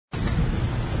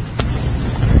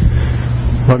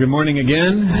Well, good morning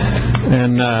again,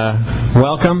 and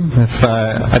welcome. If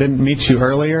I didn't meet you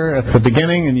earlier at the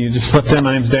beginning and you just slipped in,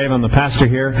 my name's Dave. I'm the pastor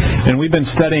here, and we've been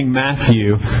studying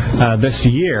Matthew this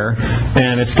year,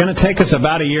 and it's going to take us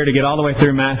about a year to get all the way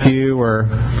through Matthew.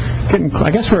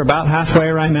 I guess we're about halfway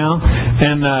right now.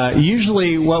 And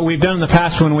usually what we've done in the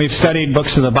past when we've studied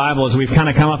books of the Bible is we've kind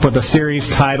of come up with a series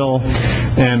title,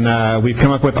 and we've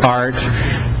come up with art.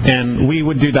 And we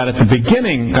would do that at the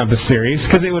beginning of the series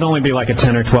because it would only be like a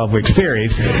 10 or 12-week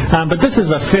series. But this is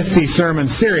a 50-sermon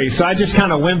series, so I just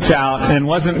kind of wimped out and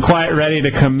wasn't quite ready to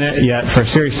commit yet for a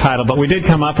series title. But we did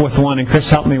come up with one, and Chris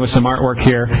helped me with some artwork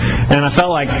here. And I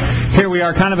felt like here we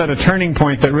are kind of at a turning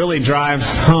point that really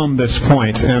drives home this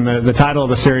point. And the title of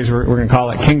the series, we're going to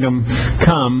call it Kingdom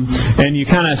Come. And you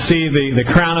kind of see the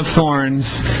crown of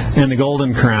thorns and the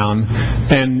golden crown.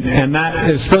 And that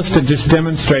is supposed to just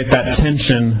demonstrate that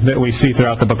tension that we see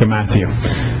throughout the book of Matthew.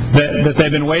 That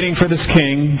they've been waiting for this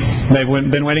king. They've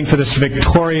been waiting for this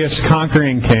victorious,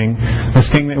 conquering king. This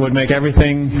king that would make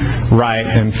everything right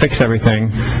and fix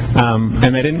everything.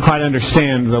 And they didn't quite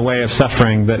understand the way of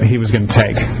suffering that he was going to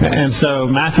take. And so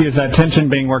Matthew is that tension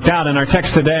being worked out. And our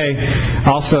text today,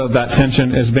 also that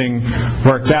tension is being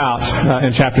worked out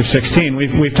in chapter 16.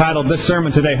 We've titled this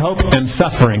sermon today, Hope and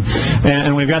Suffering.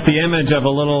 And we've got the image of a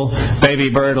little baby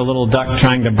bird, a little duck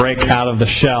trying to break out of the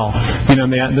shell. You know,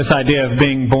 this idea of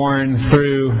being born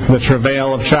through the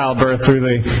travail of childbirth, through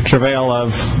the travail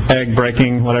of egg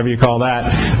breaking, whatever you call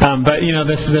that. But you know,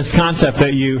 this concept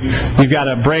that you've got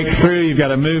to break through, you've got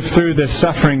to move through this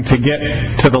suffering to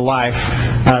get to the life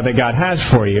that God has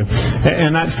for you.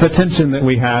 And that's the tension that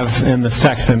we have in this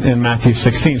text in Matthew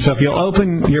 16. So if you'll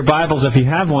open your Bibles, if you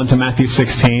have one, to Matthew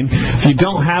 16. If you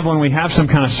don't have one, we have some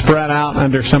kind of spread out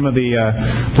under some of the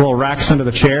little racks under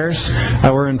the chairs.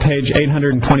 We're in page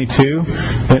 822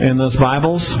 in those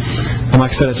Bibles. And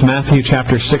like I said, it's Matthew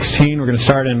chapter 16. We're going to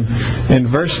start in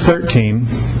verse 13.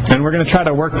 And we're going to try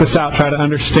to work this out, try to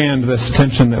understand this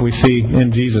tension that we see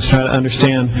in Jesus, try to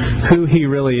understand who he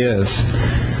really is.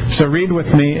 So read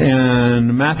with me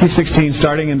in Matthew 16,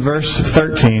 starting in verse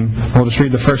 13. We'll just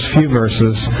read the first few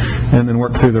verses and then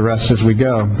work through the rest as we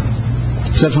go.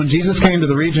 It says, when Jesus came to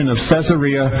the region of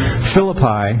Caesarea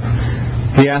Philippi,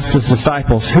 he asked his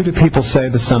disciples, who do people say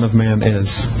the Son of Man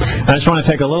is? And I just want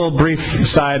to take a little brief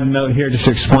side note here just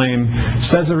to explain.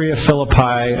 Caesarea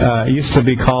Philippi used to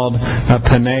be called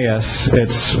Paneas.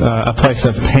 It's a place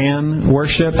of Pan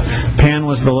worship. Pan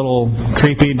was the little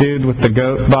creepy dude with the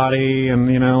goat body and,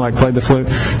 you know, like played the flute.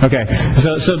 Okay,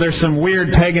 so there's some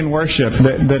weird pagan worship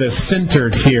that is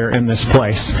centered here in this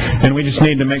place. And we just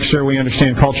need to make sure we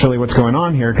understand culturally what's going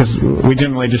on here, because we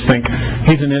generally just think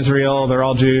he's in Israel, they're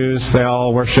all Jews, they all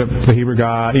worship the Hebrew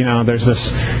God. You know, there's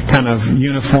this kind of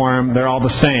uniform. They're all the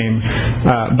same.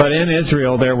 But in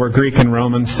Israel, there were Greek and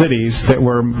Roman cities that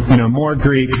were, you know, more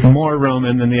Greek, more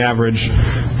Roman than the average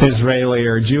Israeli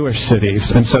or Jewish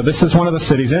cities. And so this is one of the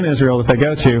cities in Israel that they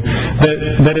go to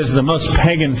that is the most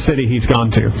pagan city he's gone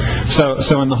to.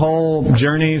 So in the whole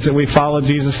journeys that we followed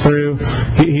Jesus through,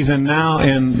 he's now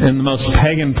in the most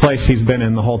pagan place he's been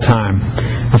in the whole time.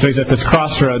 And so he's at this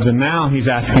crossroads, and now he's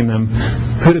asking them,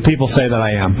 who do people say that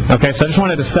I am? Okay, so I just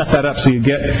wanted to set that up so you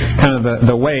get kind of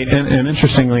the weight. And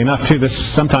interestingly enough, too, this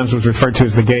sometimes was referred to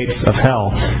as the gates of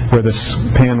hell, where this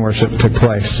Pan worship took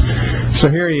place. So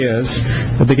here he is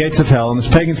at the gates of hell in this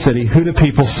pagan city. Who do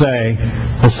people say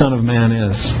the Son of Man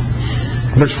is?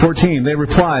 Verse 14, they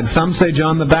replied, some say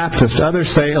John the Baptist, others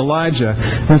say Elijah,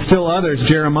 and still others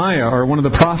Jeremiah or one of the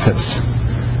prophets.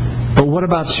 But what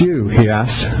about you, he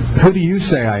asked. Who do you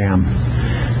say I am?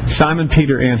 Simon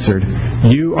Peter answered,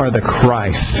 you are the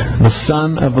Christ, the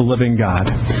Son of the living God.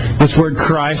 This word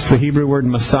Christ, the Hebrew word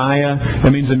Messiah, it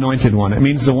means anointed one. It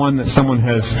means the one that someone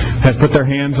has put their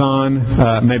hands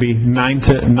on, maybe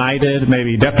knighted,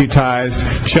 maybe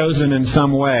deputized, chosen in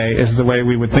some way is the way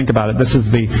we would think about it. This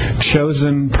is the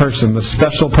chosen person, the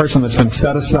special person that's been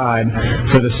set aside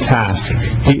for this task.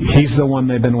 He's the one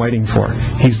they've been waiting for.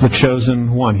 He's the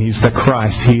chosen one. He's the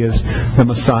Christ. He is the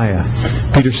Messiah.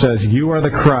 Peter says, you are the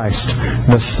Christ,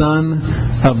 the Son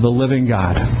of the living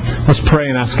God. Let's pray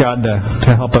and ask God to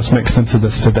help us make sense of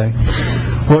this today.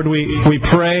 Lord, we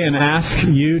pray and ask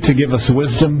you to give us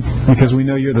wisdom because we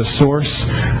know you're the source.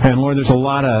 And Lord, there's a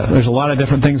lot of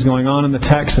different things going on in the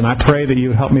text, and I pray that you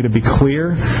would help me to be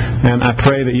clear, and I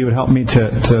pray that you would help me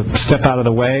to step out of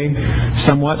the way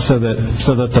somewhat so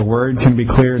that the word can be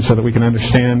clear and so that we can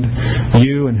understand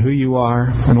you and who you are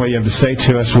and what you have to say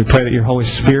to us. We pray that your Holy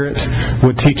Spirit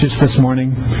would teach us this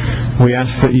morning. we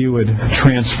ask that you would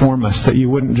transform us, that you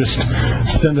wouldn't just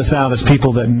send us out as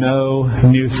people that know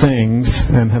new things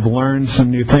and have learned some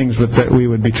new things, but that we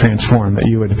would be transformed, that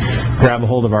you would grab a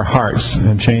hold of our hearts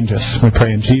and change us. We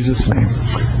pray in Jesus' name.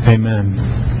 Amen.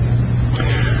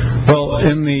 Well,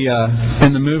 in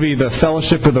the movie The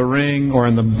Fellowship of the Ring, or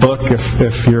in the book,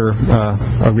 if you're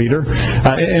a reader,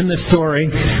 in the story,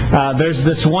 there's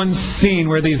this one scene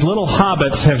where these little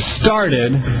hobbits have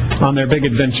started on their big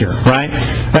adventure, right?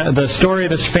 The story of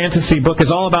this fantasy book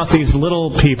is all about these little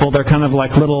people. They're kind of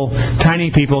like little tiny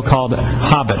people called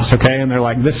hobbits, okay? And they're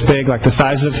like this big, like the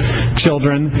size of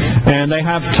children, and they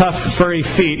have tough, furry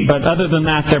feet, but other than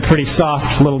that, they're pretty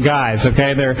soft little guys,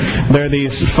 okay? They're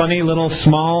these funny little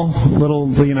small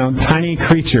tiny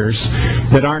creatures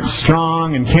that aren't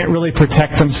strong and can't really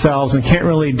protect themselves and can't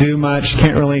really do much,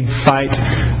 can't really fight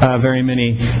very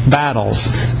many battles.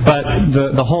 But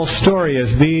the whole story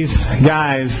is these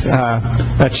guys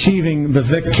achieving the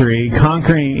victory,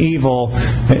 conquering evil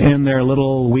in their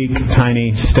little, weak,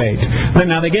 tiny state. But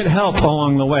now they get help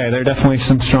along the way. There are definitely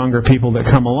some stronger people that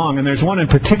come along. And there's one in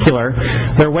particular.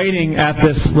 They're waiting at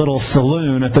this little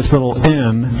saloon, at this little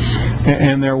inn,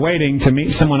 and they're waiting to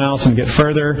meet someone else and get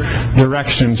further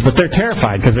directions, but they're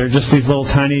terrified because they're just these little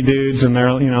tiny dudes, and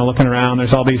they're looking around.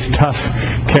 There's all these tough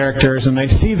characters, and they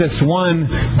see this one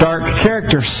dark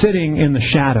character sitting in the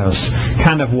shadows,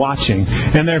 kind of watching,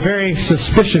 and they're very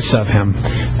suspicious of him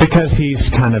because he's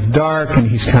kind of dark and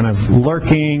he's kind of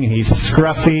lurking. He's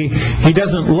scruffy. He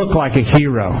doesn't look like a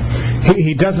hero.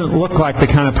 He doesn't look like the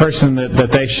kind of person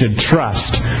that they should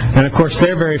trust. And of course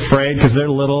they're very afraid because they're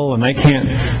little and they can't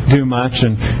do much,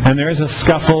 and there's a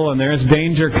scuffle and there's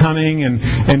danger coming,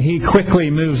 and he quickly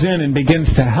moves in and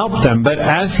begins to help them. But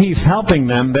as he's helping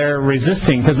them, they're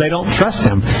resisting because they don't trust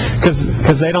him,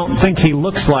 because they don't think he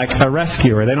looks like a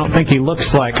rescuer. They don't think he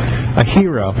looks like a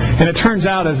hero. And it turns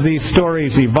out as these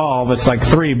stories evolve, it's like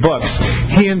 3 books,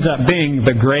 he ends up being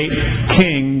the great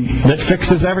king that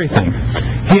fixes everything.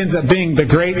 He ends up being the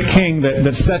great king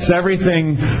that sets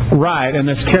everything right, and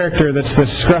this character that's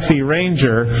this scruffy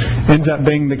ranger ends up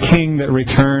being the king that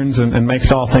returns and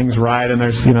makes all things right, and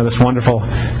there's this wonderful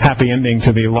happy ending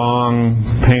to the long,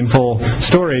 painful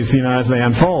stories as they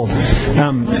unfold.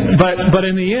 But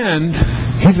in the end,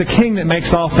 he's a king that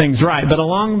makes all things right. But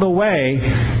along the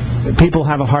way, people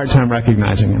have a hard time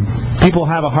recognizing him. People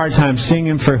have a hard time seeing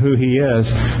him for who he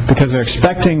is because they're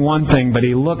expecting one thing, but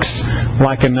he looks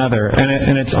like another.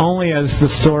 And it's only as the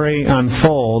story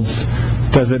unfolds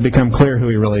does it become clear who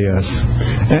he really is.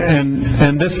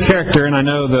 And this character, and I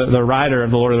know the writer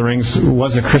of The Lord of the Rings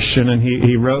was a Christian, and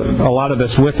he wrote a lot of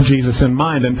this with Jesus in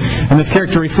mind. And this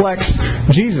character reflects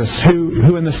Jesus,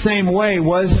 who in the same way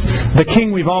was the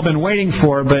king we've all been waiting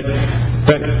for, but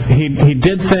he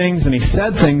did things and he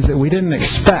said things that we didn't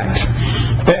expect.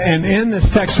 And in this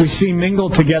text we see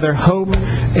mingled together hope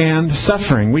and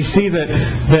suffering. We see that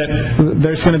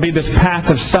there's going to be this path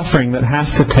of suffering that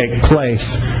has to take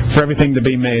place for everything to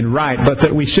be made right, but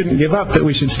that we shouldn't give up, that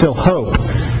we should still hope,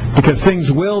 because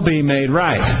things will be made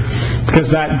right.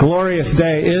 Because that glorious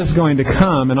day is going to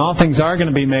come, and all things are going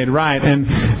to be made right,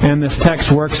 and this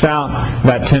text works out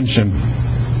that tension.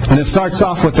 And it starts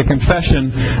off with the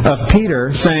confession of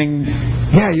Peter saying,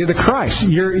 yeah, you're the Christ.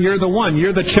 You're the one.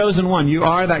 You're the chosen one. You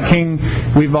are that king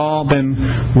we've all been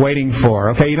waiting for.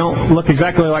 Okay, you don't look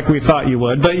exactly like we thought you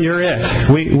would, but you're it.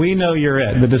 We know you're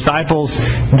it. The disciples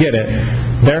get it.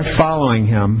 They're following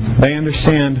him. They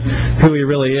understand who he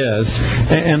really is.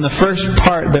 And the first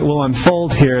part that will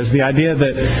unfold here is the idea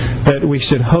that we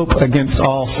should hope against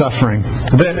all suffering.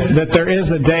 That there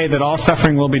is a day that all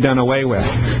suffering will be done away with.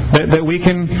 That we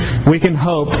can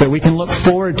hope, that we can look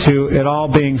forward to it all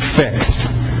being fixed.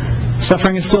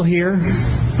 Suffering is still here.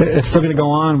 It's still going to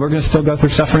go on. We're going to still go through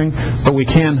suffering, but we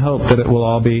can hope that it will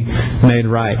all be made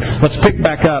right. Let's pick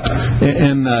back up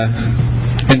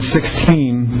in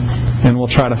 16, and we'll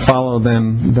try to follow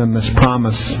then this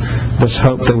promise, this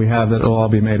hope that we have that it will all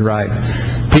be made right.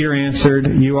 Peter answered,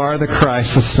 "You are the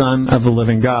Christ, the Son of the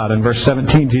living God." In verse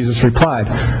 17, Jesus replied,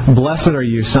 "Blessed are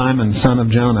you, Simon, son of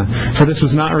Jonah, for this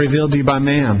was not revealed to you by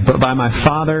man, but by my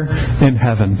Father in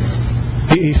heaven."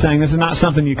 He's saying this is not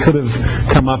something you could have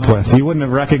come up with. You wouldn't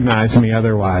have recognized me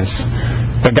otherwise.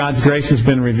 But God's grace has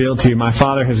been revealed to you. My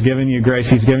Father has given you grace.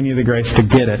 He's given you the grace to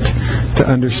get it, to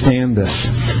understand this.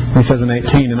 He says in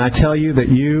 18, "And I tell you that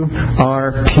you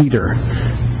are Peter.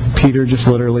 Peter just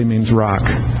literally means rock.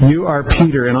 You are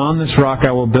Peter, and on this rock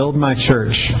I will build my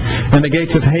church, and the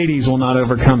gates of Hades will not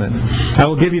overcome it. I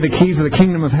will give you the keys of the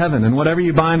kingdom of heaven, and whatever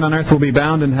you bind on earth will be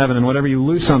bound in heaven, and whatever you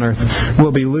loose on earth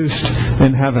will be loosed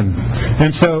in heaven.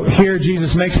 And so here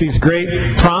Jesus makes these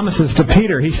great promises to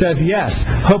Peter. He says, yes,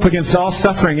 hope against all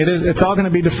suffering. It's all going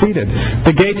to be defeated.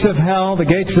 The gates of hell, the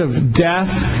gates of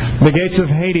death, the gates of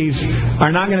Hades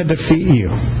are not going to defeat you.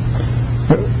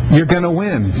 You're going to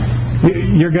win.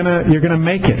 You're going to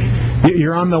make it.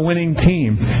 You're on the winning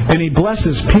team. And he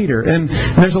blesses Peter. And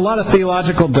there's a lot of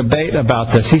theological debate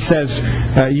about this. He says,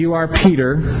 you are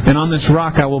Peter, and on this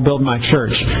rock I will build my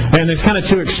church. And there's kind of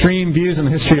two extreme views in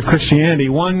the history of Christianity.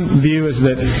 One view is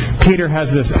that Peter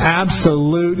has this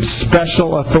absolute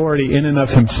special authority in and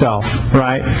of himself,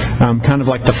 right? Kind of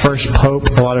like the first pope.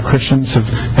 A lot of Christians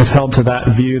have held to that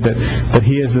view, that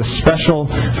he is this special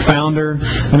founder.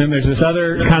 And then there's this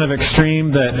other kind of extreme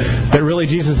that really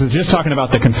Jesus is just talking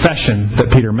about the confession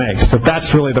that Peter makes,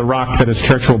 that's really the rock that his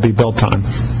church will be built on.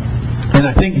 And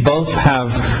I think both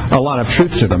have a lot of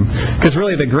truth to them. Because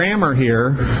really the grammar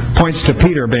here points to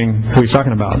Peter being who he's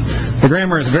talking about. The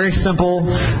grammar is very simple,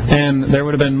 and there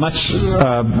would have been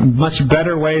much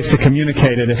better ways to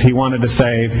communicate it if he wanted to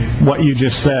say, what you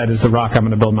just said is the rock I'm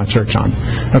going to build my church on.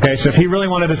 Okay, so if he really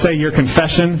wanted to say your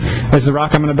confession is the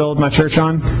rock I'm going to build my church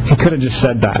on, he could have just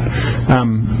said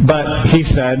that. But he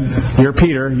said, you're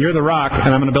Peter, you're the rock,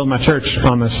 and I'm going to build my church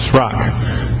on this rock.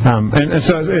 And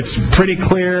so it's pretty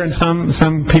clear, and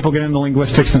some people get into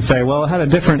linguistics and say, well, it had a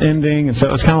different ending, and so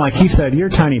it was kind of like he said, you're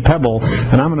tiny pebble,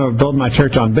 and I'm going to build my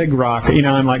church on big rock,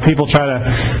 and like people try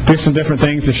to do some different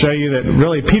things to show you that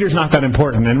really Peter's not that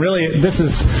important, and really this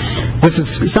is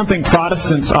something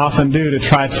Protestants often do to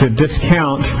try to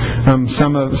discount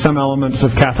some elements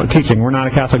of Catholic teaching. We're not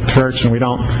a Catholic church, and we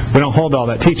don't hold all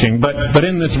that teaching, but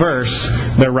in this verse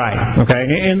they're right.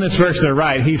 Okay, in this verse they're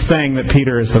right. He's saying that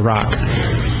Peter is the rock.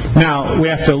 Now, we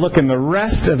have to look in the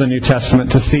rest of the New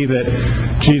Testament to see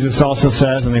that Jesus also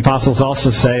says, and the apostles also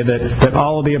say, that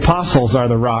all of the apostles are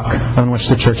the rock on which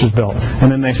the church is built.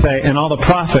 And then they say, and all the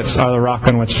prophets are the rock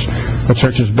on which the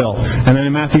church is built. And then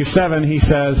in Matthew 7, he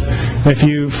says, if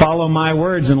you follow my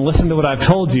words and listen to what I've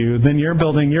told you, then you're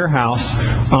building your house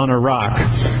on a rock.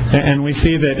 And we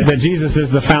see that Jesus is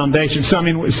the foundation. So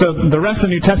the rest of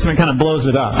the New Testament kind of blows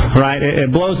it up, right? It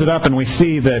blows it up, and we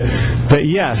see that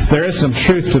yes, there is some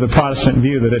truth to the Protestant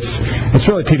view that it's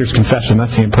really Peter's confession.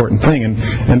 That's the important thing,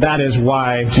 and that is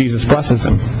why Jesus blesses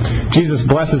him. Jesus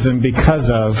blesses him because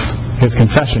of his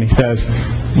confession. He says,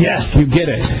 yes, you get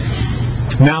it.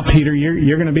 Now, Peter,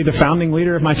 you're going to be the founding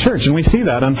leader of my church. And we see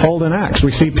that unfold in Acts.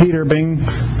 We see Peter being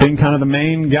kind of the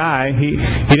main guy. He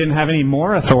didn't have any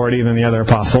more authority than the other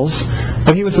apostles,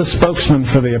 but he was the spokesman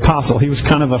for the apostle. He was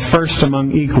kind of a first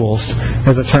among equals,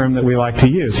 is a term that we like to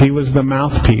use. He was the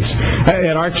mouthpiece.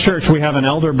 At our church, we have an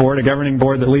elder board, a governing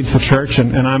board that leads the church,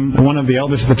 and I'm one of the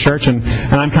elders of the church, and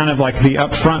I'm kind of like the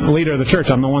upfront leader of the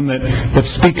church. I'm the one that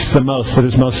speaks the most, that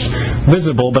is most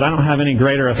visible, but I don't have any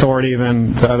greater authority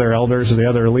than the other elders or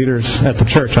the other leaders at the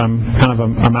church. I'm kind of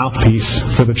a mouthpiece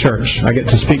for the church. I get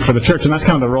to speak for the church, and that's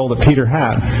kind of the role that Peter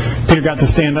had. Peter got to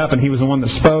stand up, and he was the one that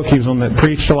spoke. He was the one that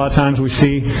preached a lot of times, we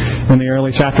see in the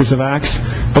early chapters of Acts.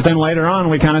 But then later on,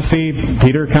 we kind of see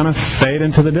Peter kind of fade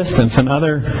into the distance, and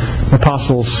other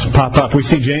apostles pop up. We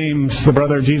see James, the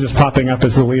brother of Jesus, popping up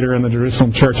as the leader in the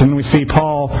Jerusalem church, and then we see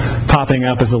Paul popping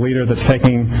up as the leader that's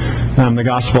taking the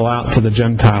gospel out to the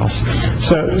Gentiles.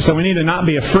 So we need to not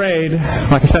be afraid,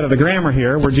 like I said, of the grammar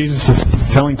here, where Jesus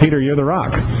is telling Peter, you're the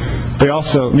rock. We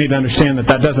also need to understand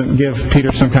that doesn't give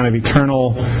Peter some kind of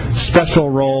eternal special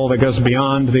role that goes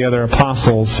beyond the other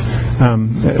apostles.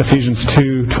 Ephesians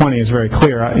 2:20 is very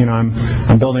clear.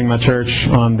 I'm building my church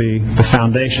on the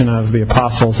foundation of the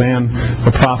apostles and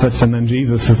the prophets, and then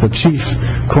Jesus is the chief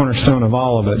cornerstone of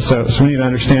all of it. So we need to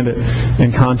understand it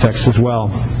in context as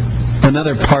well.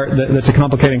 Another part that's a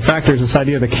complicating factor is this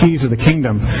idea of the keys of the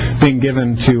kingdom being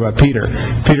given to Peter.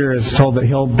 Peter is told that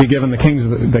he'll be given the keys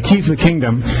of the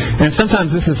kingdom, and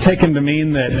sometimes this is taken to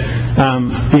mean that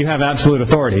you have absolute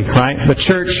authority, right? The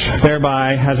church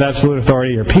thereby has absolute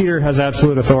authority, or Peter has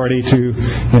absolute authority to,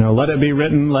 let it be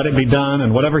written, let it be done,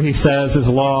 and whatever he says is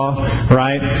law,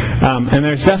 right? And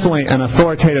there's definitely an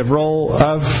authoritative role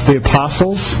of the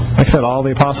apostles. Like I said, all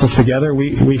the apostles together,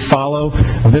 we follow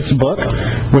this book,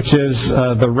 which is is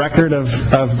the record of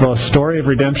the story of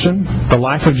redemption, the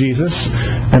life of Jesus,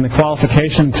 and the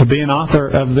qualification to be an author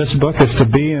of this book is to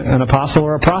be an apostle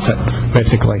or a prophet,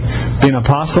 basically. Be an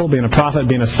apostle, be a prophet,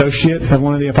 be an associate of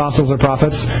one of the apostles or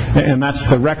prophets, and that's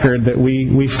the record that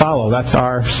we follow. That's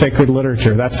our sacred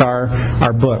literature. That's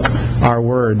our book, our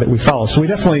word that we follow. So we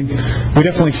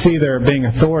definitely see there being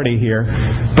authority here.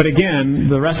 But again,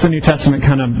 the rest of the New Testament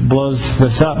kind of blows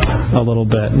this up a little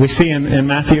bit. We see in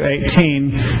Matthew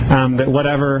 18 that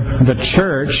whatever the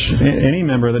church, any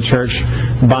member of the church,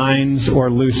 binds or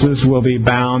looses will be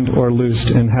bound or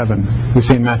loosed in heaven. We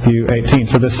see in Matthew 18.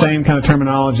 So the same kind of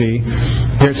terminology.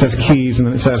 Here it says keys, and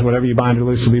then it says whatever you bind or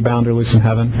loose will be bound or loose in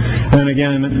heaven. And then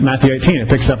again in Matthew 18 it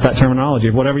picks up that terminology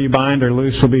of whatever you bind or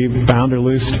loose will be bound or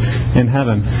loosed in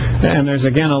heaven. And there's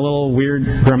again a little weird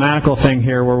grammatical thing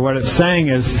here where what it's saying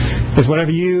is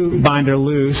whatever you bind or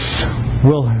loose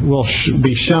will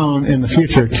be shown in the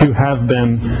future to have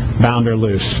been bound or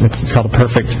loose. It's called a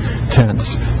perfect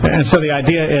tense. And so the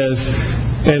idea is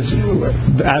as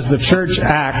the church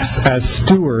acts as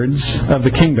stewards of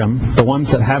the kingdom, the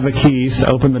ones that have the keys to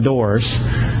open the doors,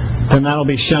 then that'll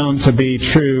be shown to be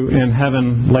true in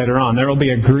heaven later on. There will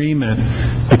be agreement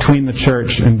between the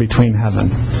church and between heaven.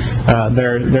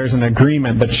 There's an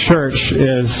agreement. The church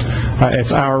is,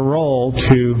 it's our role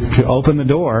to open the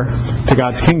door to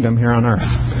God's kingdom here on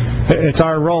earth. It's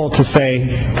our role to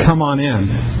say, come on in.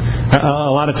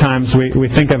 A lot of times we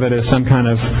think of it as some kind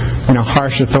of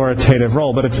harsh authoritative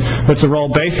role, but it's a role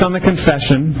based on the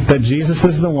confession that Jesus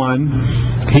is the one,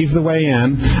 He's the way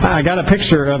in. I got a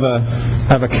picture of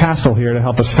a castle here to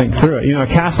help us think through it. A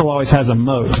castle always has a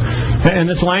moat, and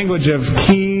this language of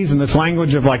keys and this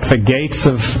language of like the gates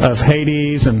of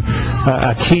Hades and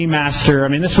a key master. I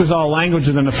mean, this was all language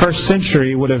that in the first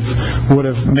century would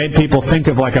have made people think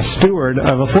of like a steward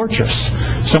of a fortress,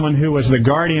 someone who was the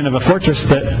guardian of a fortress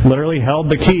that literally held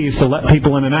the keys to let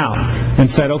people in and out, and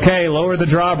said, okay, lower the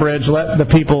drawbridge, let the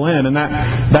people in. And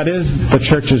that is the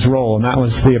church's role, and that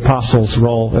was the apostles'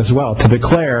 role as well, to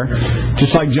declare,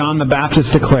 just like John the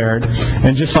Baptist declared,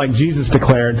 and just like Jesus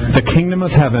declared, the kingdom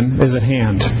of heaven is at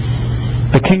hand.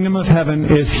 The kingdom of heaven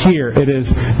is here. It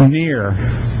is near.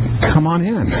 Come on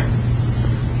in.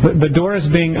 The door is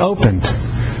being opened.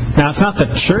 Now, it's not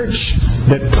the church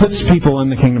that puts people in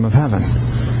the kingdom of heaven.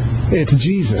 It's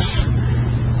Jesus.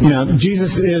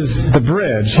 Jesus is the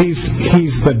bridge.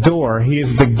 He's the door. He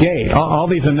is the gate. All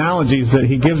these analogies that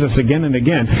He gives us again and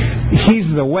again.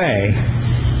 He's the way.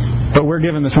 But we're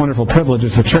given this wonderful privilege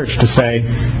as the church to say,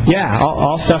 yeah,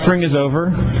 all suffering is over.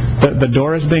 The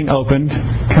door is being opened.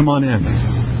 Come on in.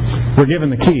 We're given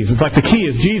the keys. It's like the key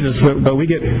is Jesus, but we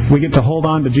get to hold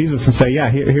on to Jesus and say, yeah,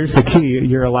 here's the key.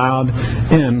 You're allowed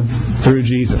in through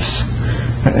Jesus.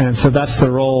 And so that's the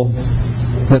role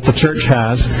that the church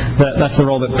has. That's the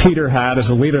role that Peter had as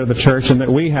a leader of the church, and that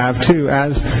we have too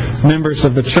as members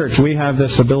of the church. We have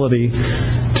this ability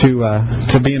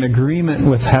to be in agreement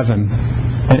with heaven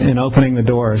in opening the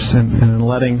doors and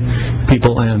letting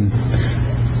people in.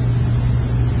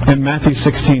 In Matthew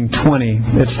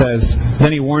 16:20, it says,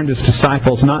 "Then He warned His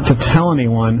disciples not to tell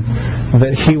anyone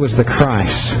that He was the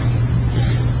Christ."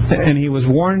 And He was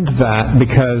warned that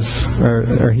because,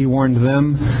 or He warned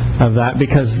them of that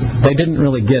because they didn't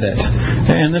really get it.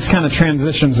 And this kind of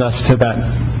transitions us to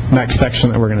that next section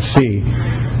that we're going to see.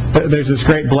 There's this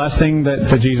great blessing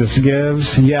that Jesus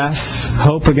gives. Yes,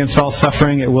 hope against all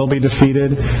suffering. It will be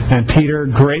defeated. And Peter,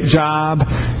 great job.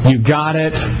 You got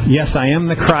it. Yes, I am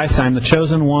the Christ. I'm the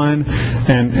chosen one.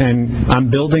 And I'm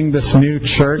building this new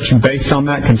church based on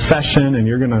that confession. And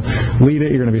you're going to lead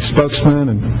it. You're going to be spokesman.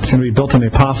 And it's going to be built on the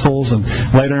apostles. And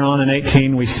later on in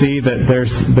 18, we see that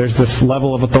there's this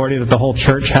level of authority that the whole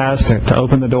church has to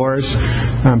open the doors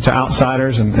to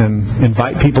outsiders and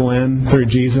invite people in through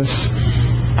Jesus.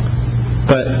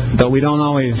 But we don't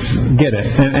always get it,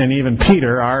 and even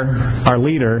Peter, our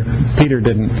leader, Peter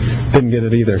didn't get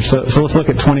it either. So let's look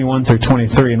at 21 through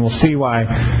 23, and we'll see why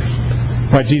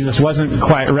Jesus wasn't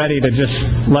quite ready to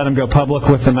just let them go public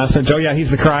with the message. Oh yeah,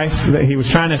 He's the Christ. He was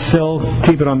trying to still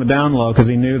keep it on the down low because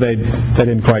He knew they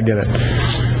didn't quite get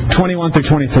it. 21 through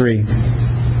 23.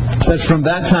 It says, "From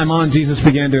that time on, Jesus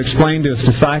began to explain to His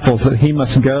disciples that He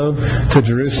must go to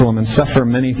Jerusalem and suffer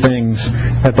many things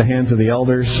at the hands of the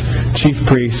elders, chief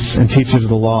priests, and teachers of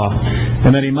the law,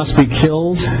 and that He must be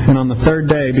killed and on the third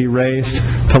day be raised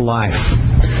to life."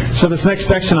 So this next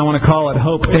section I want to call it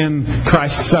Hope in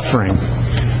Christ's Suffering.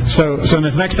 So in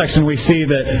this next section, we see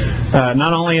that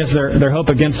not only is there hope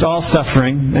against all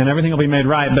suffering, and everything will be made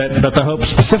right, but the hope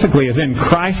specifically is in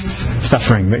Christ's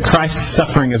suffering, that Christ's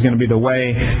suffering is going to be the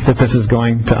way that this is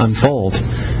going to unfold.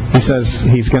 He says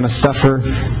he's going to suffer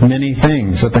many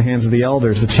things at the hands of the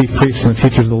elders, the chief priests, and the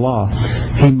teachers of the law.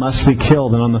 He must be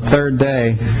killed, and on the third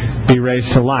day be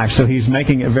raised to life. So he's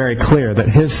making it very clear that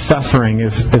his suffering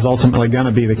is ultimately going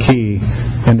to be the key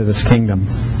into this kingdom.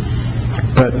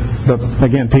 But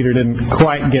again, Peter didn't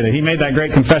quite get it. He made that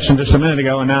great confession just a minute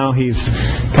ago, and now he's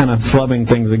kind of flubbing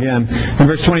things again. In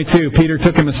verse 22, Peter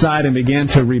took him aside and began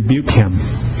to rebuke him.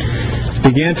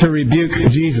 Began to rebuke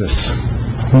Jesus.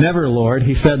 "Never, Lord,"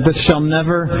 he said, "this shall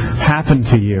never happen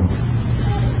to you."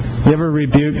 You ever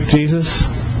rebuke Jesus?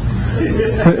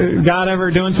 God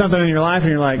ever doing something in your life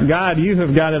and you're like, "God, you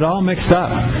have got it all mixed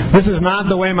up. This is not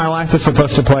the way my life is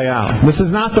supposed to play out. This is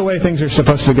not the way things are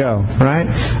supposed to go," right?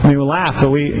 I mean, we laugh,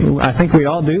 but I think we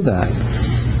all do that.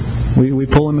 We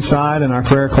pull him aside in our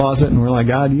prayer closet and we're like,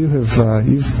 "God, you've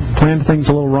planned things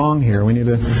a little wrong here. We need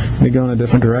to go in a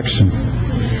different direction."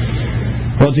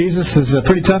 Well, Jesus is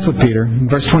pretty tough with Peter. In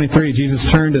verse 23, Jesus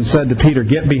turned and said to Peter,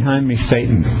 "Get behind me,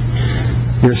 Satan.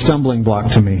 You're a stumbling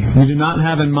block to me. You do not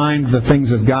have in mind the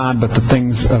things of God, but the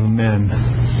things of men."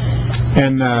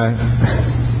 And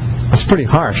it's pretty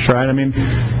harsh, right? I mean,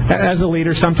 as a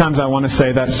leader, sometimes I want to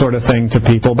say that sort of thing to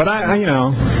people. But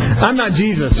I'm not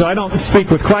Jesus, so I don't speak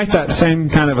with quite that same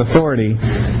kind of authority.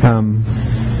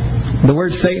 The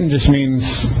word Satan just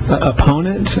means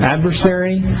opponent,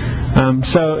 adversary.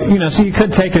 So you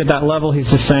could take it at that level.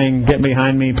 He's just saying, "Get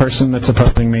behind me, person that's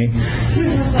opposing me."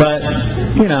 But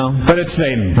it's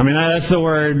Satan. I mean, that's the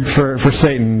word for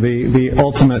Satan, the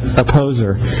ultimate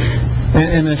opposer.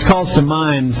 And this calls to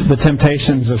mind the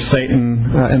temptations of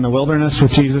Satan in the wilderness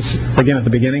with Jesus, again, at the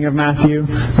beginning of Matthew.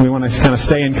 And we want to kind of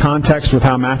stay in context with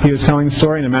how Matthew is telling the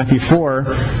story. And in Matthew 4,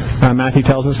 Matthew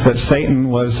tells us that Satan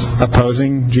was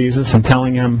opposing Jesus and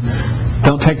telling him,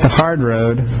 "Don't take the hard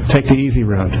road, take the easy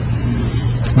road.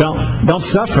 Don't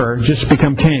suffer, just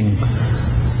become king."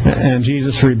 And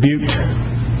Jesus rebuked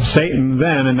Satan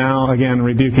then, and now again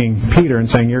rebuking Peter and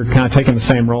saying, "You're kind of taking the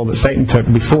same role that Satan took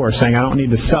before, saying, I don't need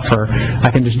to suffer.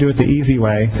 I can just do it the easy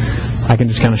way. I can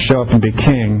just kind of show up and be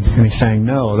king." And he's saying,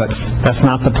 "No, that's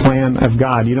not the plan of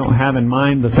God. You don't have in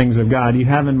mind the things of God. You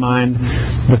have in mind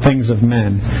the things of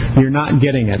men. You're not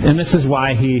getting it." And this is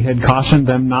why he had cautioned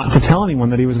them not to tell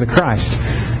anyone that he was the Christ.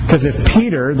 Because if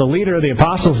Peter, the leader of the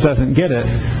apostles, doesn't get it,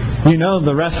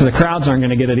 the rest of the crowds aren't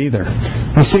going to get it either.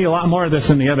 We see a lot more of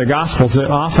this in the other Gospels, that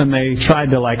often they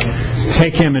tried to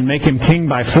take him and make him king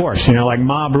by force, like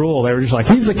mob rule. They were just like,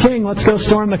 "He's the king, let's go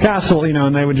storm the castle,"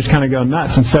 and they would just kind of go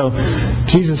nuts. And so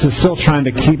Jesus is still trying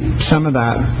to keep some of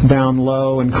that down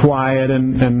low and quiet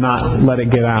and not let it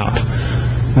get out.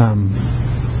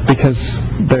 Because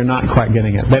they're not quite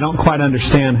getting it. They don't quite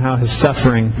understand how his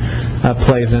suffering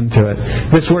plays into it.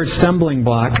 This word stumbling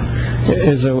block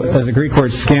is a Greek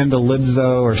word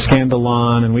scandalizo or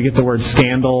scandalon, and we get the word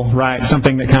scandal, right?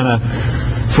 Something that kind of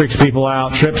freaks people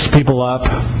out, trips people up,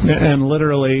 and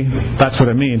literally that's what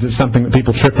it means. It's something that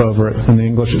people trip over. In the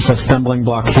English it says stumbling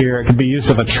block here. It could be used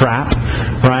of a trap,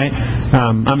 right?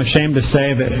 I'm ashamed to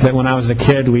say that when I was a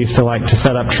kid we used to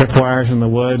set up tripwires in the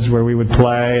woods where we would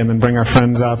play and then bring our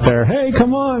friends out there. "Hey,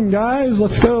 come on guys,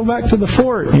 let's go back to the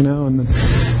fort," and then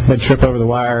they'd trip over the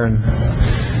wire and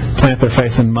plant their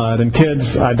face in mud. And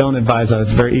kids, I don't advise that.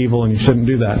 It's very evil and you shouldn't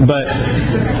do that. But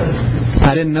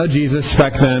I didn't know Jesus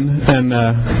back then,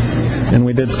 and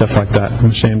we did stuff like that, I'm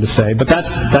ashamed to say. But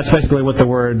that's basically what the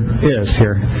word is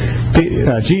here.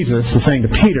 Jesus is saying to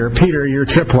Peter, "Peter, you're a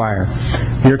tripwire.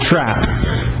 You're a trap.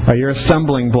 You're a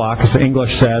stumbling block," as the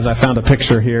English says. I found a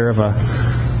picture here of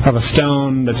a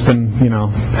stone that's been,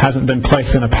 hasn't been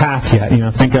placed in a path yet.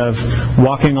 Think of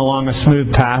walking along a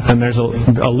smooth path and there's a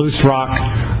loose rock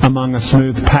among a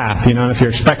smooth path. And if you're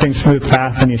expecting smooth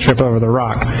path, then you trip over the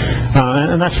rock.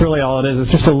 And that's really all it is. It's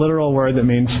just a literal word that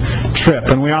means trip.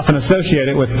 And we often associate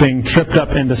it with being tripped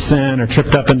up into sin or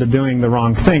tripped up into doing the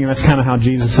wrong thing. And that's kind of how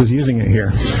Jesus is using it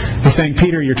here. He's saying,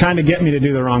 "Peter, you're trying to get me to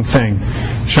do the wrong thing.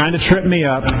 You're trying to trip me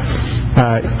up.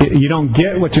 You don't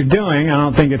get what you're doing. I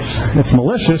don't think it's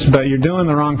malicious, but you're doing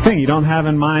the wrong thing. You don't have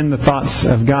in mind the thoughts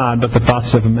of God, but the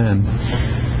thoughts of men."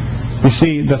 You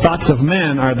see, the thoughts of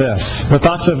men are this. The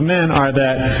thoughts of men are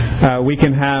that we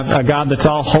can have a God that's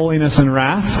all holiness and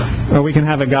wrath, or we can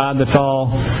have a God that's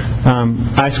all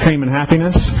ice cream and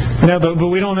happiness. But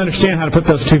we don't understand how to put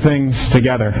those two things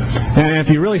together. And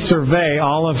if you really survey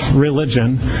all of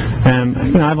religion,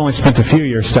 and I've only spent a few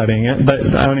years studying it,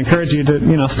 but I would encourage you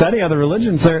to study other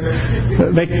religions.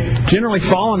 They generally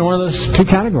fall in one of those two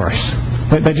categories.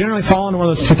 They generally fall into one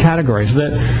of those two categories.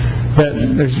 That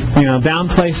there's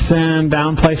downplay sin,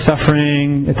 downplay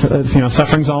suffering. It's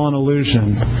suffering's all an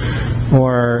illusion,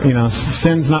 or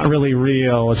sin's not really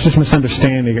real. It's just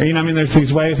misunderstanding. There's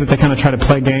these ways that they kind of try to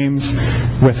play games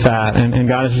with that, and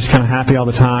God is just kind of happy all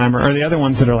the time. Or the other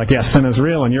ones that are like, yes, sin is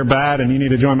real, and you're bad, and you need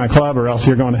to join my club, or else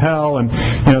you're going to hell. And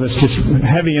there's just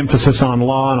heavy emphasis on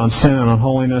law and on sin and on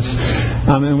holiness.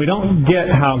 And we don't get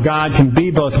how God can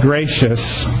be both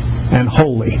gracious and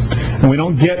holy. And we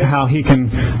don't get how He can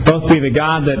both be the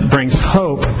God that brings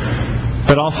hope,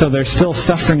 but also there's still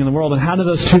suffering in the world. And how do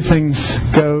those two things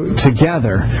go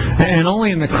together? And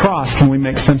only in the cross can we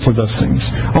make sense of those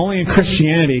things. Only in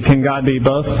Christianity can God be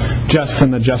both just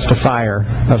and the justifier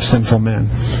of sinful men.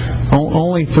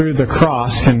 Only through the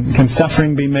cross can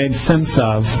suffering be made sense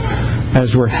of,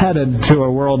 as we're headed to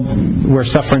a world where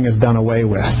suffering is done away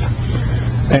with.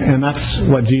 And that's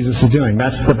what Jesus is doing.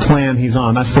 That's the plan He's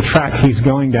on. That's the track He's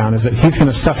going down, is that He's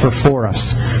going to suffer for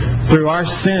us. Through our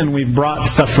sin, we've brought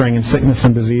suffering and sickness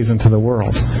and disease into the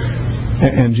world.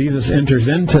 And Jesus enters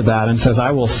into that and says,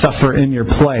 I will suffer in your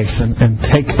place and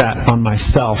take that on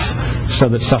myself so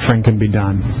that suffering can be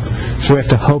done. So we have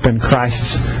to hope in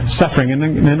Christ's suffering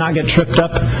and not get tripped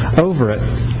up over it.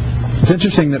 It's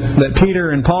interesting that Peter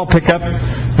and Paul pick up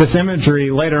this imagery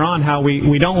later on, how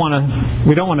we don't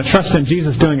want to trust in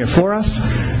Jesus doing it for us,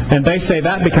 and they say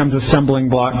that becomes a stumbling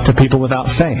block to people without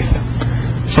faith.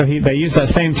 So they use that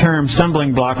same term,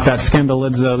 stumbling block, that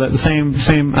scandalizo, that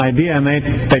same idea, and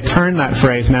they turn that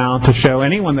phrase now to show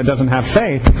anyone that doesn't have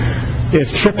faith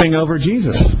is tripping over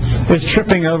Jesus, is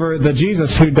tripping over the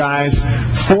Jesus who dies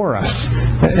for us.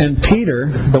 And Peter,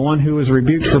 the one who was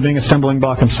rebuked for being a stumbling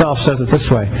block himself, says it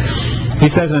this way. He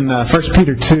says in 1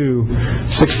 Peter 2,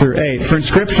 6-8, For in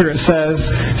Scripture it says,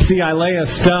 See, I lay a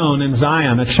stone in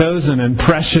Zion, a chosen and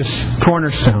precious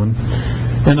cornerstone,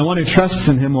 and the one who trusts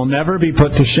in Him will never be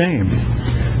put to shame.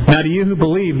 Now to you who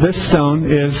believe, this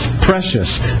stone is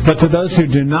precious. But to those who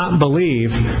do not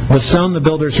believe, the stone the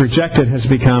builders rejected has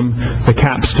become the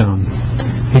capstone.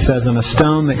 He says, and a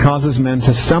stone that causes men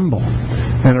to stumble,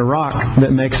 and a rock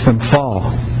that makes them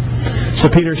fall. So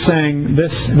Peter's saying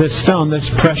this stone, this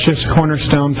precious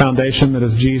cornerstone foundation that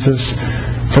is Jesus,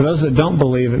 for those that don't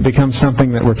believe, it becomes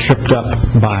something that we're tripped up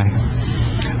by.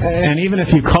 And even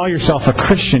if you call yourself a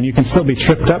Christian, you can still be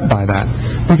tripped up by that.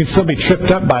 You can still be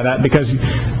tripped up by that because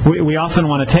we often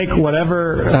want to take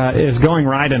whatever is going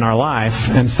right in our life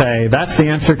and say, that's the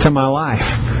answer to my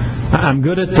life. I'm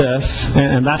good at this,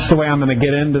 and that's the way I'm going to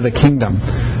get into the kingdom.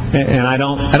 And I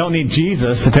don't need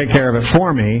Jesus to take care of it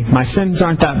for me. My sins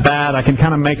aren't that bad. I can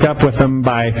kind of make up with them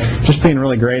by just being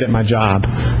really great at my job,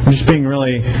 and just being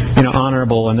really,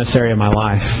 honorable in this area of my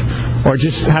life, or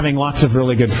just having lots of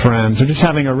really good friends, or just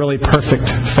having a really perfect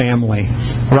family.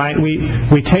 Right?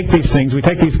 We take these things, we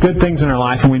take these good things in our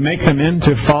life, and we make them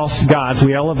into false gods.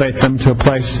 We elevate them to a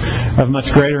place of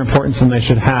much greater importance than they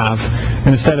should have. And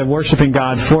instead of worshiping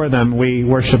God for them, we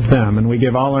worship them, and we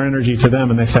give all our energy to them,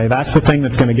 and they say, that's the thing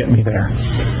that's going to get me there.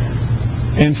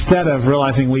 Instead of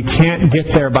realizing we can't get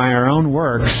there by our own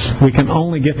works, we can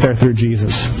only get there through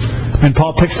Jesus. And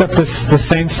Paul picks up this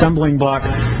same stumbling block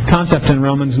concept in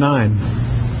Romans 9.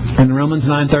 In Romans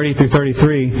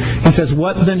 9:30-33, he says,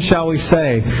 What then shall we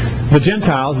say? The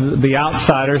Gentiles, the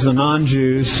outsiders, the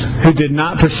non-Jews, who did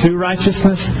not pursue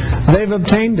righteousness, they've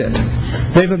obtained it.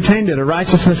 They've obtained it, a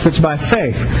righteousness that's by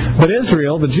faith. But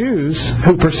Israel, the Jews,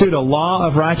 who pursued a law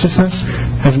of righteousness,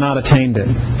 have not attained it.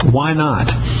 Why not?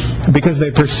 Because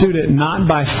they pursued it not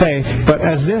by faith, but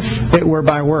as if it were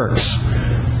by works.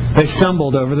 They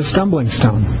stumbled over the stumbling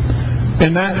stone.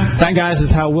 And that, guys,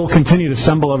 is how we'll continue to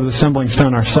stumble over the stumbling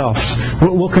stone ourselves.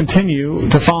 We'll continue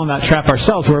to fall in that trap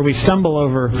ourselves, where we stumble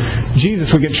over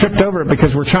Jesus. We get tripped over it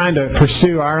because we're trying to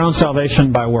pursue our own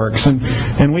salvation by works.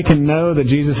 And we can know that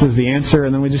Jesus is the answer,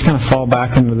 and then we just kind of fall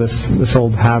back into this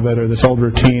old habit or this old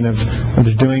routine of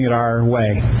just doing it our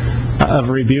way, of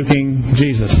rebuking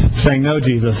Jesus, saying, No,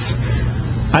 Jesus,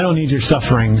 I don't need your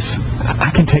sufferings.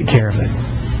 I can take care of it.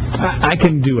 I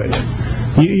can do it.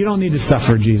 You don't need to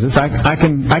suffer, Jesus. I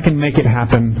can make it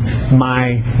happen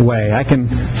my way. I can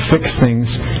fix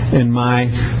things in my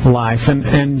life.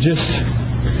 And just,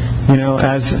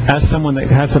 as someone that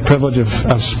has the privilege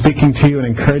of speaking to you and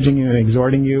encouraging you and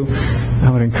exhorting you, I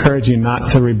would encourage you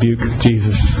not to rebuke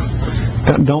Jesus.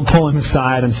 Don't pull Him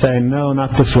aside and say, No,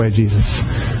 not this way, Jesus.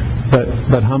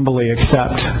 But humbly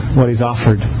accept what He's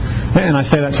offered. And I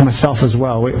say that to myself as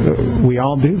well. We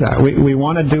all do that. We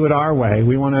want to do it our way.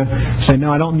 We want to say,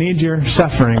 No, I don't need your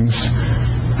sufferings.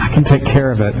 I can take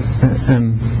care of it.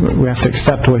 And we have to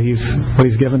accept what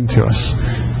He's given to us.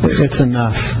 It's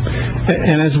enough.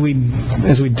 And as we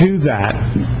do that,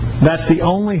 that's the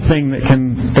only thing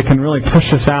that can really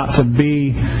push us out to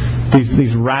be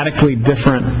these radically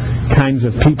different kinds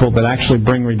of people that actually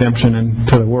bring redemption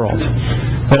into the world,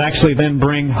 that actually then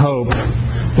bring hope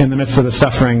in the midst of the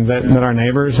suffering that our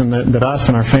neighbors and that us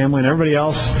and our family and everybody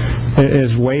else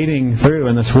is wading through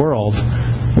in this world.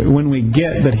 When we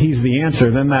get that He's the answer,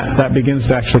 then that begins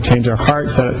to actually change our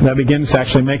hearts. That begins to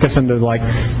actually make us into like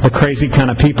the crazy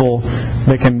kind of people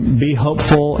that can be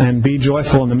hopeful and be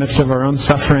joyful in the midst of our own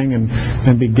suffering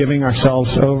and be giving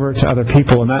ourselves over to other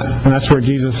people. And that's where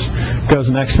Jesus goes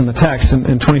next in the text.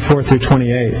 In 24 through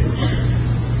 28,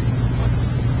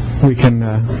 we can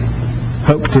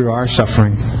hope through our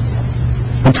suffering.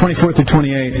 In 24 through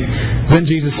 28, then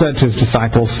Jesus said to His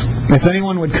disciples, "If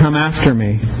anyone would come after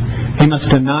me, he must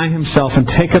deny himself and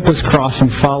take up his cross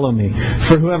and follow me.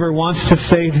 For whoever wants to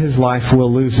save his life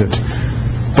will lose it.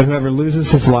 But whoever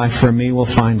loses his life for me will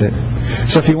find it."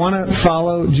 So if you want to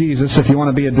follow Jesus, if you want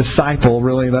to be a disciple,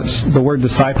 really that's the word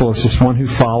disciple is just one who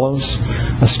follows,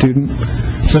 a student.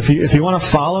 So if you want to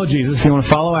follow Jesus, if you want to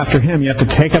follow after Him, you have to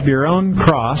take up your own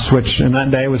cross, which in that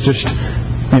day was just,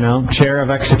 chair of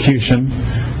execution.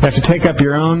 You have to take up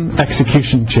your own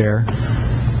execution chair.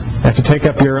 You have to take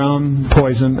up your own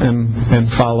poison and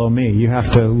follow me. You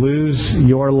have to lose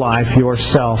your life,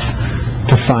 yourself,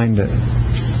 to find it.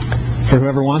 For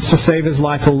whoever wants to save his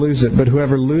life will lose it, but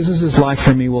whoever loses his life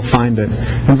for me will find it.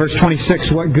 In verse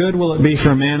 26, what good will it be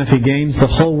for a man if he gains the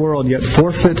whole world yet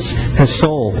forfeits his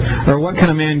soul? Or what can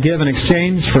a man give in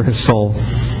exchange for his soul?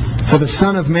 For the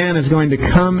Son of Man is going to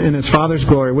come in His Father's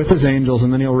glory with His angels,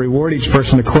 and then He'll reward each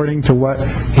person according to what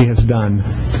he has done.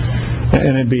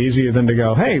 And it'd be easier than to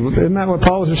go, hey, isn't that what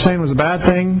Paul was just saying was a bad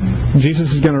thing?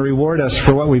 Jesus is going to reward us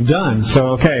for what we've done.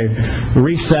 So, okay,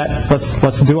 reset.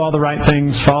 Let's do all the right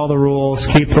things, follow the rules,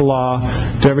 keep the law,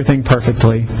 do everything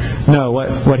perfectly. No,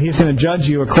 what He's going to judge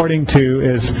you according to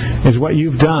is what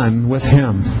you've done with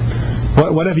Him.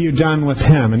 What have you done with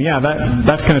Him? And yeah,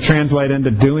 that's going to translate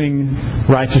into doing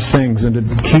righteous things, into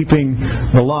keeping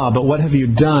the law. But what have you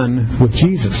done with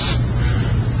Jesus?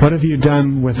 What have you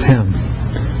done with Him?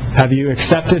 Have you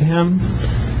accepted Him?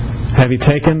 Have you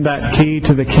taken that key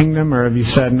to the kingdom, or have you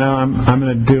said, no, I'm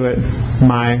going to do it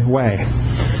my way?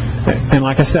 And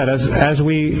like I said, as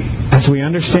we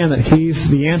understand that He's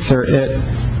the answer, it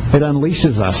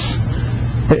unleashes us.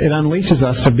 It unleashes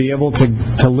us to be able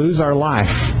to lose our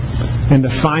life and to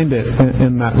find it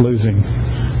in that losing,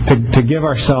 to give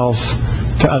ourselves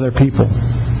to other people,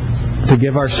 to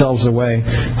give ourselves away.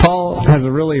 Paul has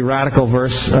a really radical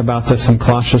verse about this in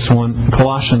Colossians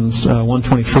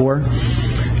 1:24.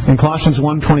 In Colossians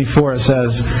 1:24 it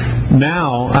says,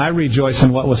 "Now I rejoice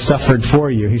in what was suffered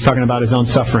for you." He's talking about his own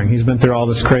suffering. He's been through all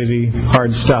this crazy,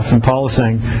 hard stuff. And Paul is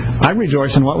saying, "I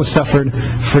rejoice in what was suffered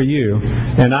for you,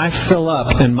 and I fill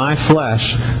up in my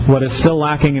flesh what is still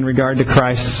lacking in regard to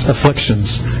Christ's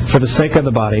afflictions for the sake of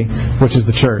the body, which is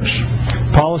the church."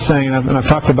 Paul is saying, and I've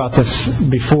talked about this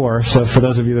before, so for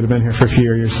those of you that have been here for a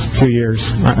few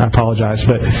years, I apologize.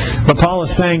 But Paul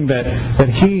is saying that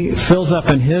he fills up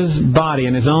in his body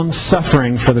and his own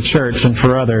suffering for the church and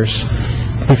for others.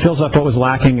 He fills up what was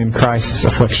lacking in Christ's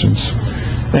afflictions.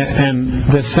 And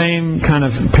the same kind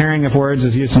of pairing of words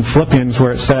is used in Philippians,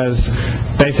 where it says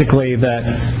basically that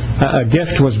a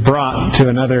gift was brought to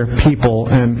another people,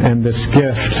 and this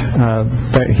gift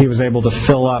that he was able to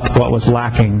fill up what was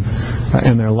lacking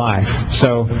in their life.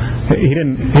 So he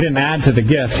didn't add to the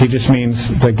gift. He just means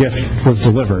the gift was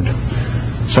delivered.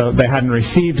 So they hadn't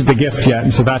received the gift yet,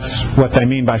 and so that's what they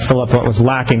mean by fill up what was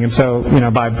lacking. And so,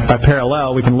 by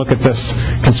parallel, we can look at this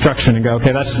construction and go,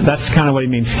 okay, that's kind of what he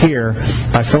means here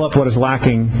by fill up what is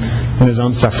lacking in his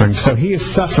own suffering. So he is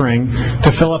suffering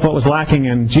to fill up what was lacking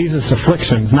in Jesus'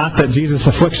 afflictions. Not that Jesus'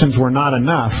 afflictions were not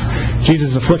enough.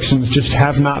 Jesus' afflictions just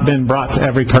have not been brought to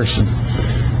every person.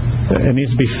 It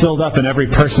needs to be filled up in every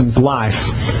person's life.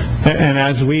 And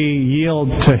as we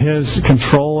yield to His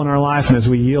control in our life, and as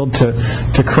we yield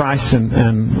to Christ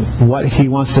and what He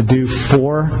wants to do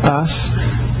for us,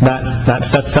 that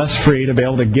sets us free to be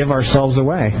able to give ourselves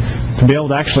away, to be able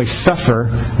to actually suffer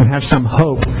and have some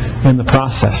hope in the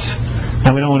process.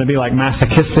 And we don't want to be like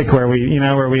masochistic, where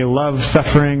we love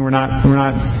suffering. We're not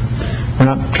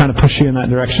trying to push you in that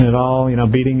direction at all,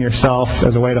 beating yourself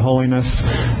as a way to holiness.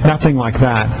 Nothing like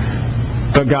that.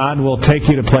 But God will take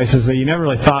you to places that you never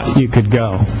really thought you could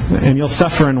go. And you'll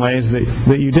suffer in ways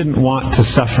that you didn't want to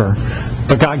suffer.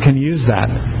 But God can use that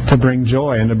to bring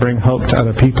joy and to bring hope to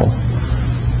other people.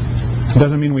 It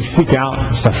doesn't mean we seek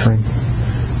out suffering.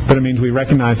 but it means we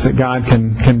recognize that God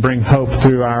can bring hope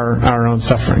through our own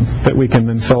suffering, that we can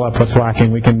then fill up what's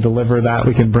lacking. We can deliver that.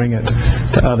 We can bring it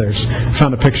to others. I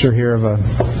found a picture here of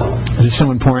just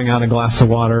someone pouring out a glass of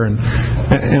water, and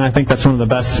I think that's one of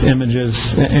the best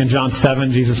images. In John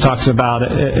 7, Jesus talks about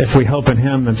if we hope in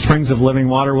Him, then springs of living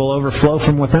water will overflow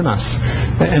from within us,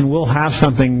 and we'll have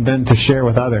something then to share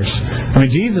with others. I mean,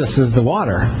 Jesus is the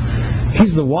water.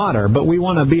 He's the water, but we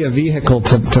want to be a vehicle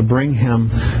to bring Him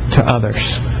to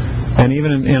others. And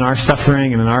even in our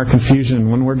suffering and in our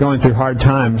confusion, when we're going through hard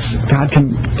times, God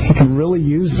can really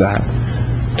use that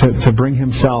to bring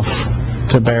Himself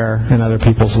to bear in other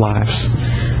people's lives.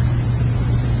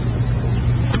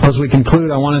 As we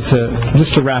conclude, I wanted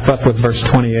to wrap up with verse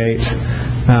 28.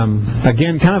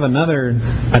 Again, kind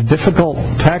of a difficult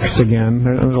text again.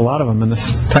 There's a lot of them in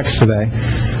this text today.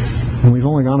 And we've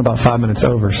only gone about 5 minutes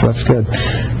over, so that's good.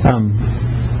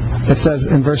 It says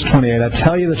in verse 28, I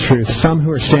tell you the truth, some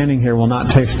who are standing here will not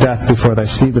taste death before they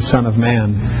see the Son of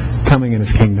Man coming in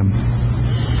His kingdom.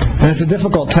 And it's a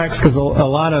difficult text because a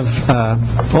lot of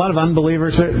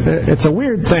unbelievers. It's a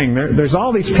weird thing. There's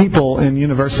all these people in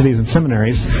universities and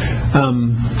seminaries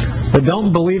that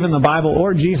don't believe in the Bible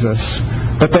or Jesus,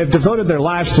 but they've devoted their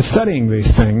lives to studying these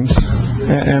things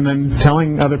and then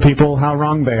telling other people how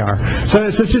wrong they are. So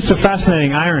it's just a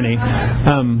fascinating irony.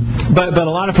 But a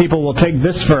lot of people will take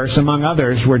this verse, among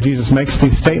others, where Jesus makes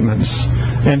these statements,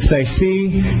 and say, see,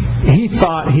 He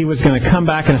thought He was going to come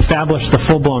back and establish the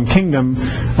full-blown kingdom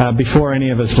before any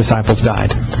of His disciples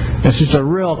died. It's just a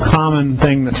real common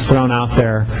thing that's thrown out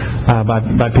there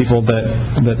by people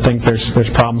that think there's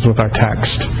problems with our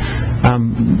text.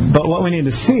 But what we need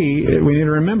to see, we need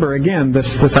to remember again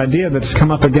this idea that's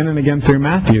come up again and again through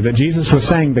Matthew, that Jesus was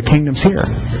saying the kingdom's here.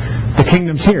 The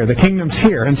kingdom's here. The kingdom's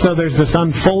here. And so there's this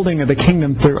unfolding of the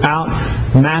kingdom throughout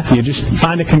Matthew. Just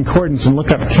find a concordance and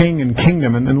look up king and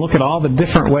kingdom and look at all the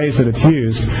different ways that it's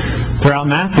used throughout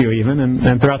Matthew even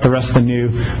and throughout the rest of the New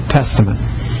Testament.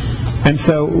 And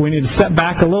so we need to step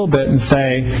back a little bit and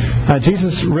say,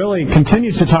 Jesus really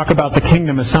continues to talk about the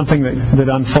kingdom as something that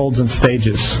unfolds in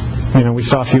stages. We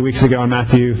saw a few weeks ago in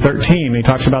Matthew 13, He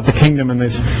talks about the kingdom in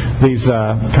these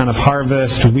kind of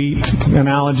harvest, wheat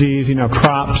analogies,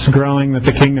 crops growing, that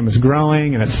the kingdom is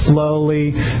growing, and it's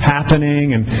slowly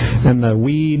happening, and the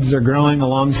weeds are growing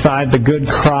alongside the good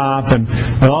crop, and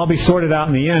it'll all be sorted out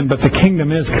in the end, but the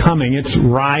kingdom is coming, it's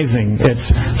rising,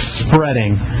 it's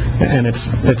spreading, and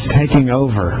it's taking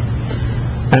over.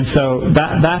 And so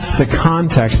that's the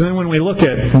context. And then when we look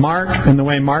at Mark and the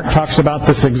way Mark talks about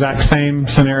this exact same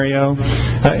scenario,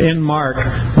 in Mark,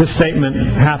 this statement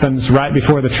happens right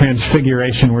before the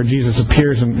Transfiguration, where Jesus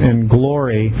appears in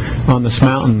glory on this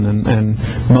mountain, and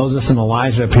Moses and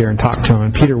Elijah appear and talk to Him,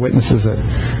 and Peter witnesses it.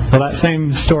 Well, that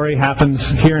same story happens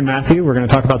here in Matthew. We're going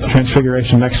to talk about the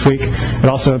Transfiguration next week. It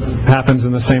also happens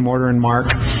in the same order in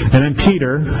Mark. And then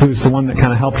Peter, who's the one that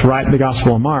kind of helped write the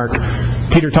Gospel of Mark,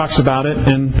 Peter talks about it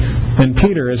in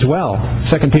Peter as well.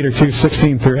 2 Peter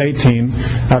 2:16 through 18,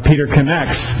 Peter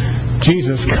connects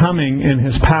Jesus coming in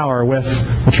His power with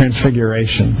the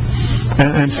Transfiguration.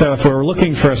 And so if we're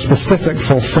looking for a specific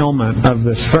fulfillment of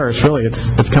this verse, really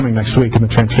it's coming next week in the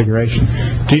Transfiguration.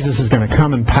 Jesus is going to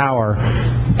come in power.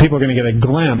 People are going to get a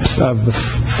glimpse of the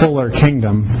fuller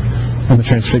kingdom in the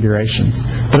Transfiguration.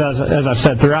 But as I've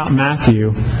said, throughout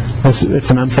Matthew, it's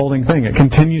an unfolding thing. It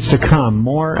continues to come,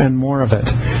 more and more of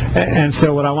it. And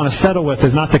so what I want to settle with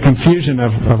is not the confusion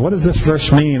of what does this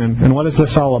verse mean and what is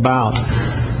this all about.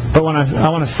 But what I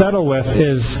want to settle with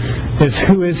is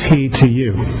who is He to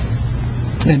you?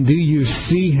 And do you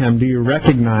see Him? Do you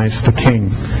recognize the King?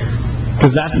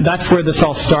 Because that's where this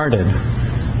all started.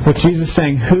 With Jesus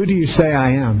saying, who do you say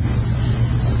I am?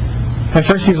 At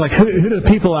first he was like, who do the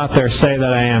people out there say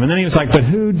that I am? And then he was like, but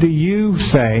who do you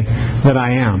say that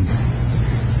I am?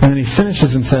 And then he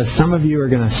finishes and says, some of you are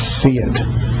going to see it.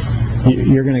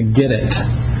 You're going to get it.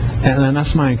 And then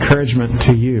that's my encouragement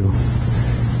to you.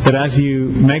 That as you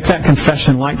make that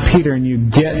confession like Peter and you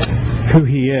get who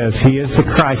He is the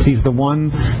Christ, He's the one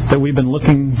that we've been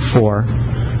looking for.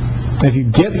 As you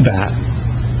get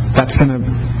that's going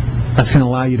to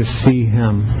allow you to see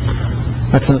Him.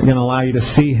 That's going to allow you to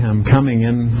see Him coming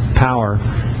in power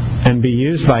and be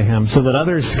used by Him so that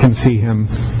others can see Him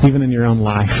even in your own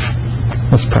life.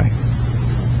 Let's pray.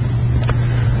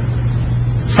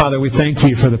 Father, we thank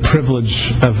You for the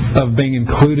privilege of being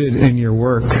included in Your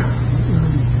work.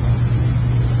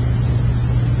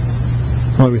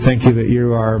 Lord, we thank You that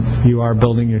you are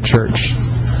building Your church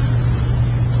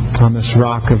on this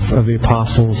rock of the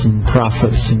apostles and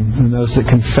prophets and those that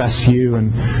confess You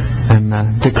and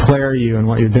declare You and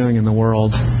what You're doing in the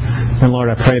world. And Lord,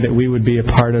 I pray that we would be a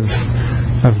part of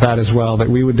of that as well, that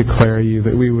we would declare you,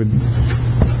 that we would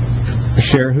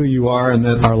share who you are, and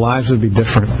that our lives would be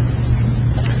different.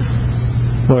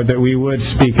 Lord, that we would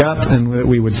speak up and that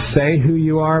we would say who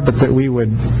you are, but that we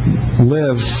would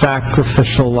live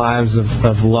sacrificial lives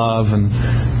of love and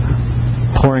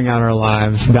pouring out our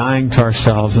lives, dying to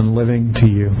ourselves and living to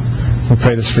you. We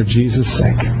pray this for Jesus'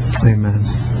 sake.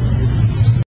 Amen.